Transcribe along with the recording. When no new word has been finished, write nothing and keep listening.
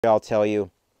I'll tell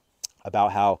you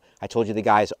about how I told you the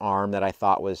guy's arm that I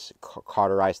thought was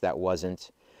cauterized that wasn't.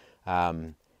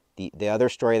 Um, the other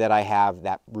story that I have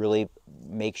that really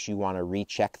makes you want to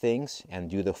recheck things and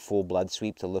do the full blood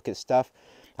sweep to look at stuff.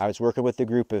 I was working with a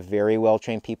group of very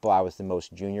well-trained people. I was the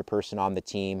most junior person on the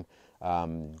team.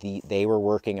 They were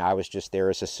working. I was just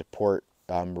there as a support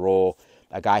role.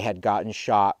 A guy had gotten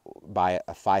shot by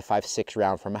a 5.56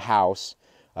 round from a house.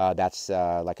 That's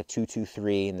like a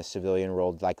 2.23 in the civilian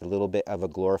world, like a little bit of a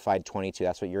glorified 22.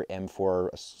 That's what your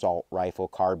M4 assault rifle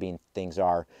carbine things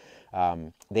are.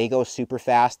 They go super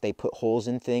fast. They put holes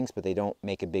in things, but they don't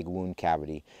make a big wound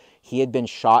cavity. He had been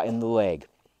shot in the leg,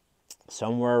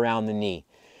 somewhere around the knee.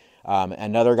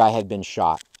 Another guy had been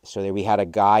shot. So we had a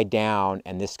guy down,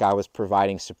 and this guy was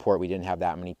providing support. We didn't have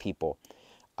that many people.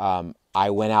 I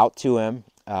went out to him,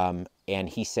 and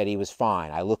he said he was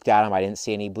fine. I looked at him. I didn't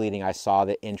see any bleeding. I saw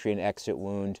the entry and exit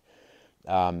wound.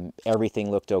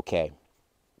 Everything looked okay.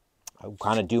 I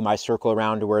kind of do my circle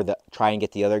around to where try and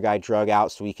get the other guy drug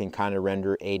out so we can kind of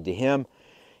render aid to him.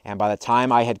 And by the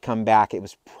time I had come back, it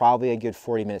was probably a good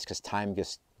 40 minutes because time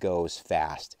just goes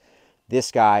fast.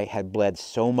 This guy had bled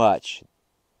so much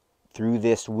through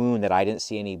this wound that I didn't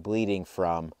see any bleeding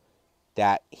from,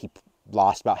 that he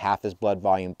lost about half his blood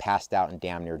volume, passed out, and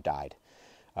damn near died.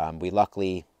 We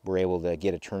luckily were able to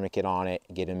get a tourniquet on it,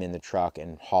 get him in the truck,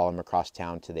 and haul him across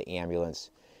town to the ambulance.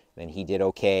 And he did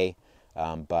okay,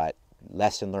 but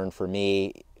lesson learned for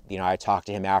me. You know, I talked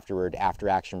to him afterward, after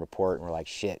action report, and we're like,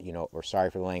 shit, you know, we're sorry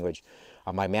for the language.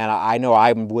 I'm like, man, I know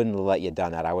I wouldn't have let you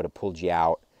done that. I would have pulled you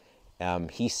out.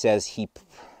 He says he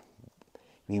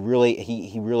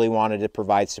really wanted to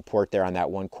provide support there on that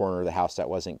one corner of the house that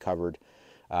wasn't covered.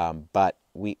 But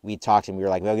we talked to him. We were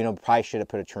like, well, you know, probably should have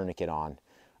put a tourniquet on.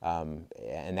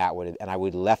 And I would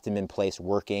have left him in place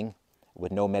working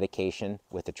with no medication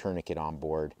with the tourniquet on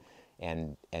board.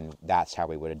 And that's how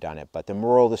we would have done it. But the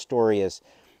moral of the story is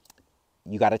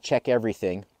you got to check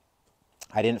everything.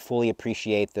 I didn't fully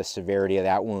appreciate the severity of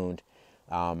that wound.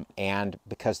 And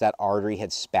because that artery had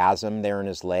spasmed there in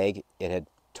his leg, it had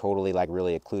totally like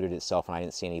really occluded itself, and I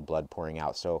didn't see any blood pouring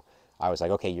out. So I was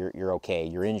like, okay, you're okay.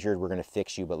 You're injured. We're going to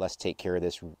fix you, but let's take care of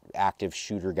this active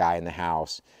shooter guy in the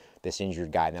house, this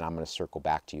injured guy, and then I'm going to circle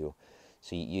back to you.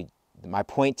 So my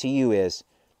point to you is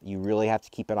you really have to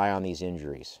keep an eye on these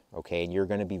injuries, okay? And you're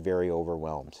going to be very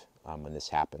overwhelmed when this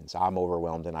happens. I'm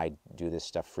overwhelmed, and I do this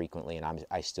stuff frequently, and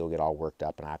I still get all worked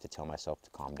up, and I have to tell myself to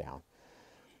calm down.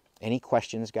 Any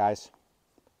questions, guys?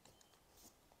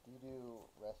 Do you do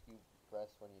rescue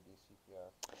breaths when you do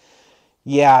CPR?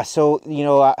 Yeah, so, you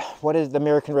know, what is the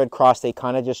American Red Cross? They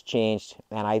kind of just changed,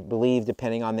 and I believe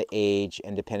depending on the age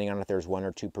and depending on if there's one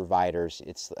or two providers,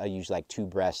 it's usually like 2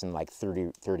 breaths and like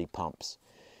 30 pumps.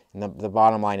 And the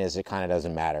bottom line is it kind of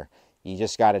doesn't matter. You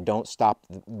just got to don't stop.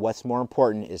 What's more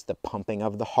important is the pumping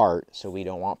of the heart, so we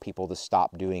don't want people to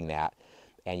stop doing that.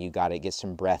 And you got to get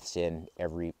some breaths in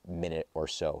every minute or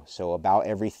so. So about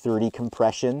every 30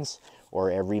 compressions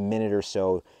or every minute or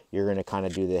so, you're going to kind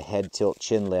of do the head tilt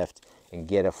chin lift and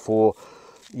get a full,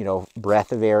 you know,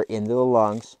 breath of air into the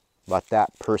lungs. Let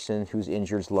that person who's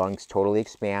injured's lungs totally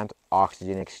expand,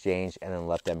 oxygen exchange, and then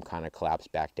let them kind of collapse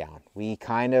back down. We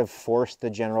kind of forced the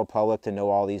general public to know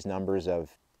all these numbers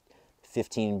of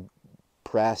 15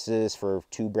 presses for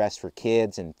 2 breaths for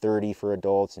kids and 30 for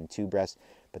adults and 2 breaths.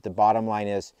 But the bottom line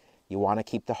is you want to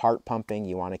keep the heart pumping,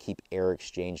 you want to keep air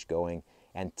exchange going.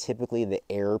 And typically the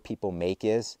error people make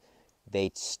is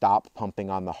they stop pumping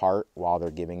on the heart while they're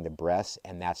giving the breaths,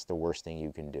 and that's the worst thing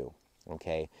you can do,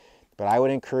 okay? But I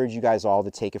would encourage you guys all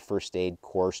to take a first aid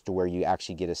course to where you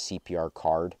actually get a CPR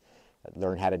card,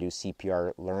 learn how to do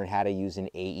CPR, learn how to use an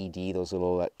AED, those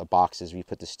little boxes we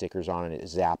put the stickers on and it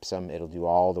zaps them. It'll do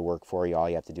all the work for you. All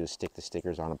you have to do is stick the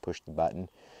stickers on and push the button.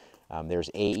 There's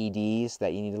AEDs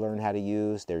that you need to learn how to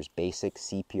use. There's basic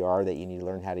CPR that you need to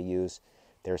learn how to use.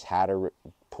 There's how to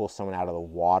pull someone out of the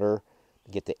water,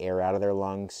 get the air out of their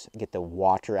lungs, get the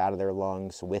water out of their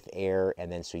lungs with air,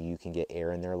 and then so you can get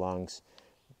air in their lungs,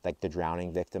 like the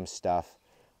drowning victim stuff.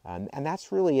 And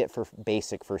that's really it for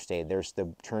basic first aid. There's the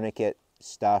tourniquet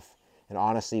stuff, and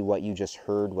honestly what you just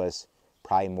heard was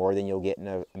probably more than you'll get in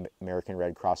an American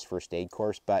Red Cross first aid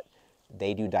course, but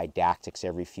they do didactics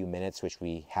every few minutes, which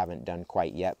we haven't done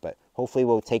quite yet, but hopefully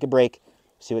we'll take a break,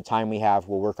 see what time we have.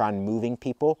 We'll work on moving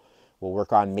people. We'll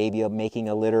work on maybe making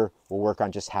a litter. We'll work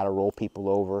on just how to roll people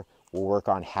over. We'll work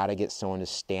on how to get someone to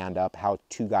stand up, how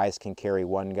 2 guys can carry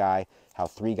 1 guy, how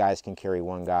 3 guys can carry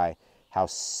 1 guy, how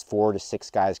 4 to 6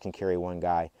 guys can carry 1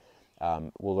 guy.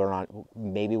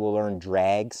 Maybe we'll learn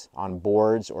drags on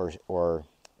boards or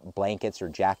blankets or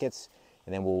jackets,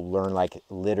 And then we'll learn like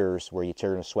litters where you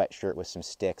turn a sweatshirt with some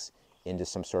sticks into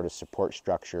some sort of support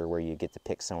structure where you get to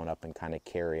pick someone up and kind of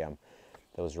carry them.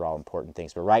 Those are all important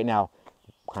things. But right now,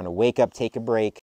 kind of wake up, take a break,